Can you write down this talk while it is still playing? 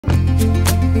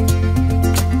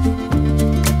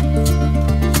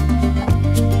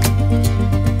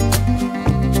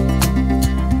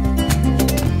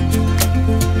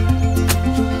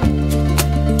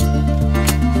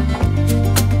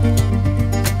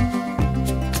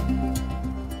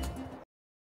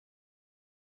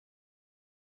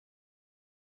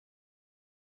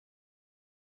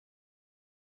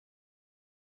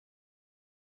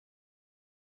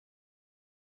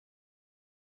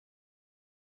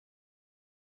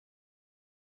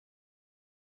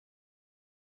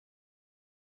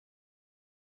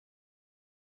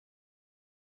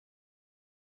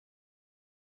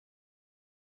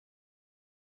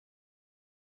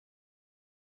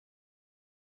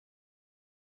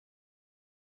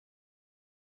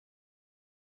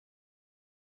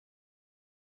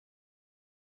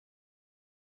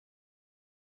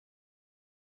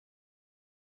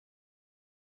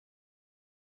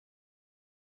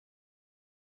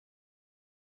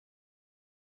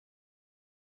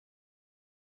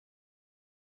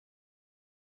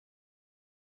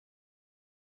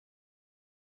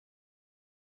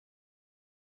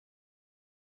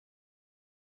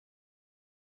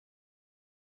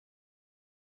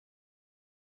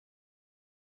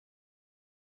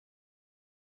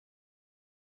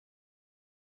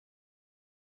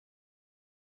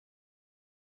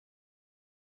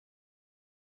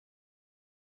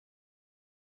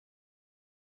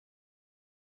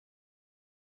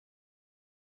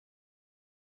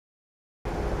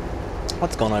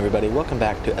What's going on, everybody? Welcome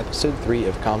back to episode 3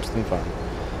 of Calmsden Farm.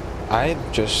 I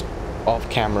just, off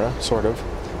camera, sort of,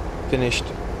 finished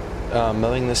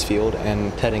mowing this field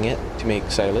and tedding it to make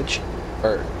silage,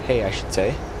 or hay I should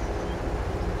say.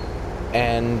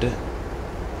 And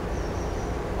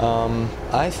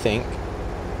I think,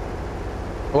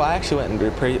 well, I actually went and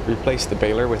replaced the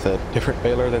baler with a different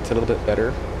baler that's a little bit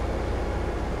better.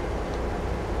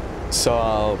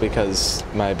 So, because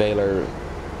my baler,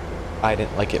 I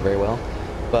didn't like it very well.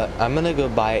 But I'm gonna go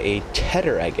buy a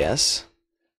tedder, I guess.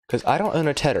 Because I don't own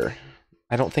a tedder.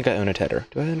 I don't think I own a tedder.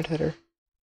 Do I own a tedder?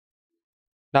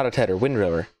 Not a tedder,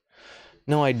 windrower.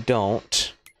 No, I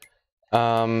don't.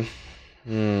 Well,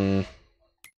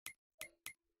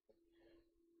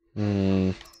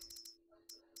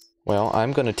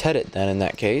 I'm gonna ted it then in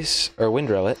that case. Or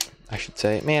windrow it, I should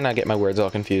say. Man, I get my words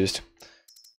all confused.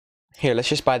 Here, let's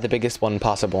just buy the biggest one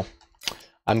possible.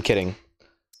 I'm kidding.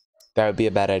 That would be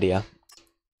a bad idea.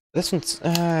 This one's,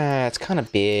 it's kind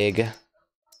of big.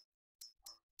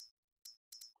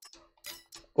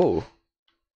 Oh.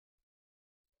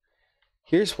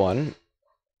 Here's one.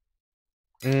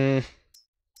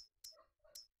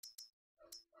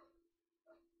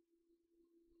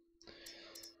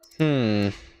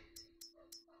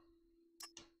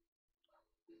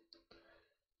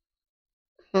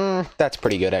 That's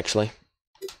pretty good, actually.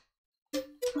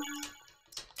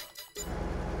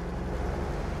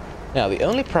 Now, the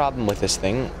only problem with this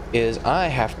thing is I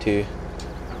have to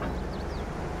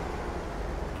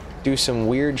do some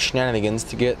weird shenanigans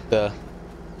to get the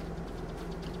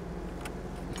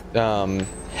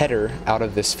header out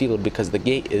of this field because the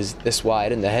gate is this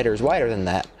wide and the header is wider than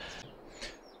that.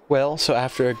 Well, so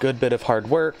after a good bit of hard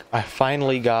work, I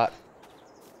finally got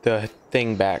the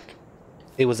thing back.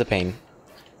 It was a pain.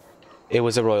 It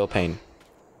was a royal pain.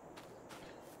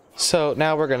 So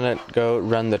now we're gonna go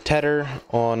run the tedder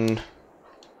on...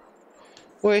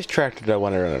 Which tractor do I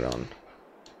want to run it on?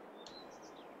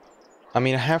 I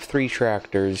mean, I have 3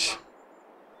 tractors.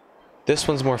 This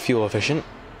one's more fuel efficient.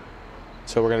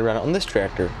 So we're gonna run it on this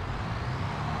tractor.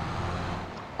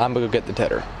 I'm gonna go get the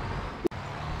tedder.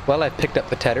 Well, I picked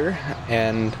up the tedder,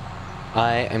 and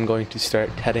I am going to start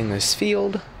tedding this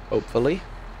field, hopefully.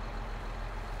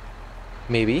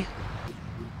 Maybe.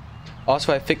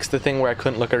 Also, I fixed the thing where I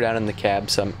couldn't look around in the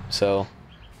cab, so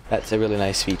that's a really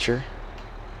nice feature.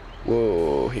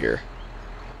 Whoa, here.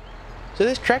 So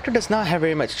this tractor does not have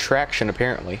very much traction,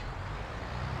 apparently.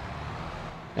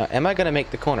 Now, am I going to make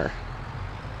the corner?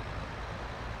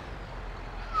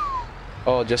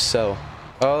 Oh, just so.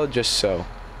 Oh, just so.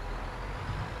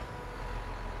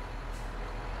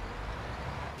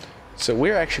 So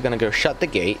we're actually going to go shut the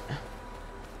gate.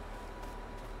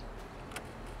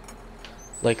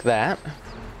 Like that.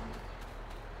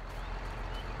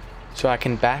 So I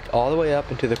can back all the way up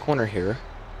into the corner here.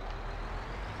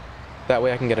 That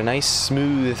way I can get a nice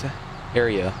smooth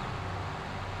area.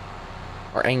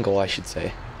 Or angle, I should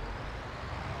say.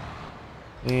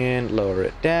 And lower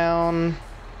it down.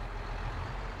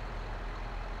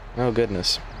 Oh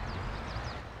goodness.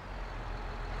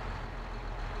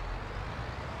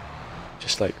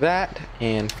 Just like that,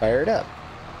 and fire it up.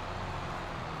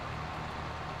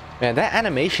 Man, that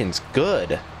animation's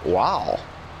good. Wow.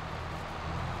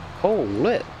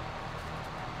 Holy.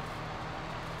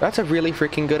 That's a really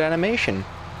freaking good animation.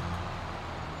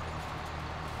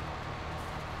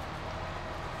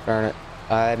 Darn it.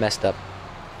 I messed up.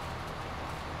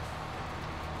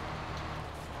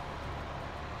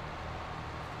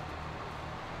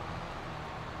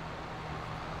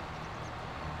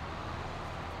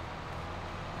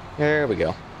 There we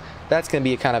go. That's going to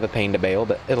be kind of a pain to bail,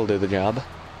 but it'll do the job.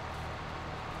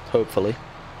 Hopefully.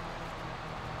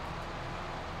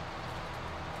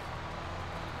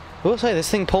 I will say, this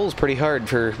thing pulls pretty hard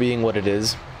for being what it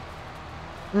is.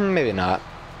 Maybe not.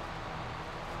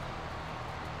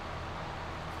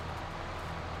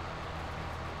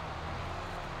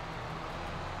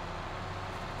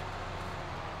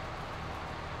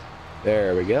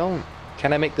 There we go.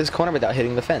 Can I make this corner without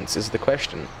hitting the fence, is the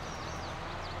question.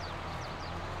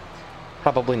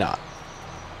 Probably not.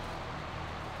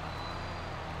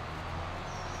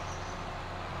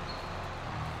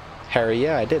 Harry,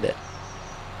 yeah, I did it.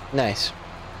 Nice.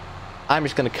 I'm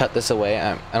just going to cut this away,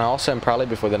 and also I'm probably,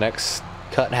 before the next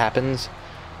cut happens,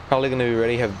 probably going to be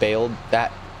ready to have baled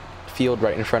that field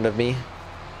right in front of me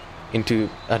into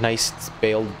a nice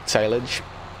baled silage.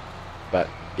 But,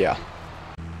 yeah.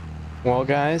 Well,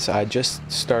 guys, I just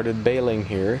started baling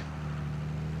here,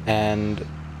 and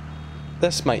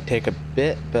this might take a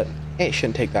bit, but it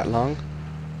shouldn't take that long.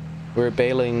 We're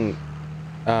baling,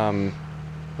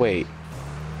 wait.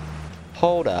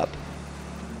 Hold up.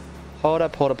 Hold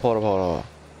up, hold up, hold up, hold up.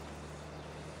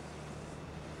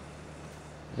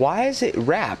 Why is it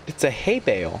wrapped? It's a hay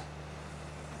bale.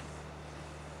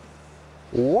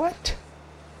 What?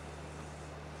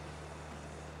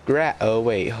 Oh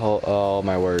wait, oh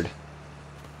my word.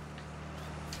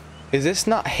 Is this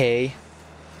not hay?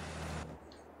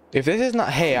 If this is not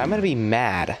hay, I'm gonna be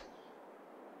mad.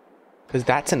 Because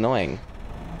that's annoying.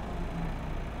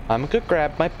 I'm gonna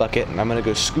grab my bucket and I'm gonna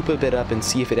go scoop a bit up and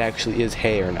see if it actually is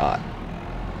hay or not.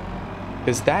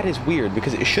 Because that is weird,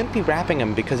 because it shouldn't be wrapping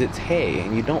them because it's hay,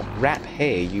 and you don't wrap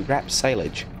hay, you wrap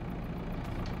silage.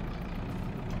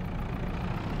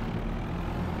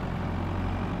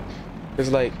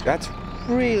 Because, like, that's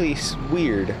really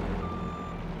weird.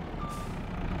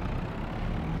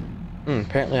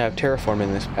 Apparently I have terraform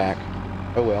in this pack.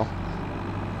 Oh well.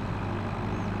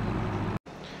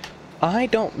 I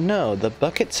don't know. The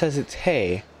bucket says it's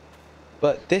hay,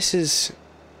 but this is...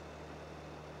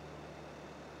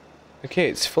 Okay,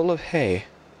 it's full of hay.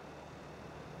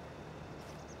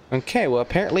 Okay, well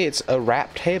apparently it's a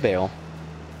wrapped hay bale.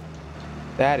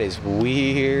 That is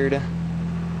weird.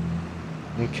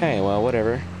 Okay, well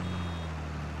whatever.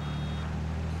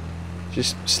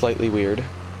 Just slightly weird.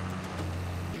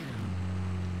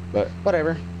 But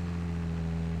whatever.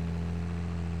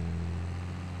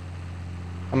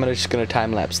 I'm just gonna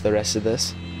time lapse the rest of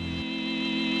this.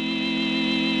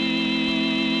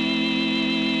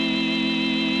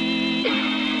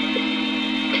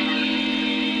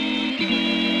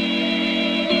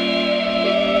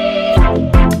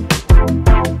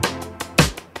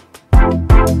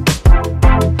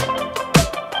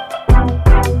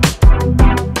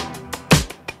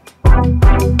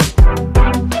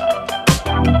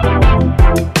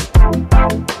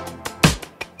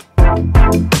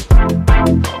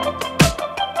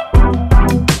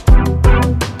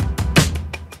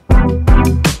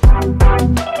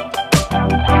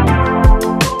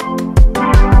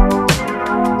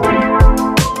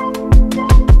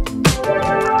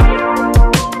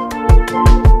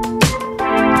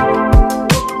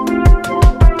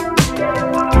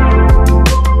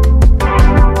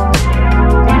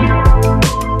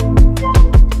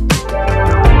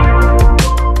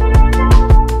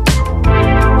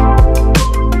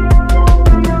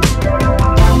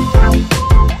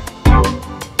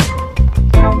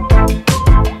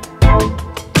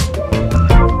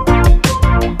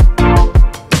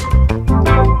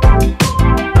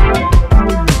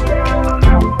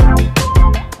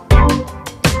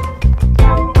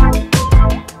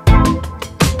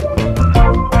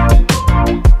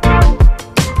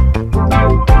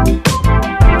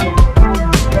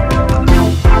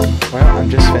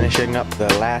 Up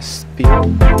the last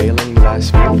field, baling the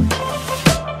last field,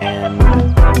 and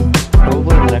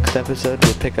probably in the next episode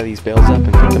we'll pick these bales up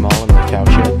and put them all in the cow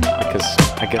shed, because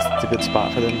I guess it's a good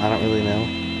spot for them. I don't really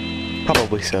know.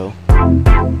 Probably so. But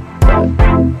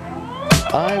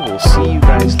I will see you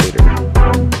guys later.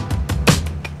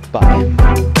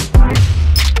 Bye.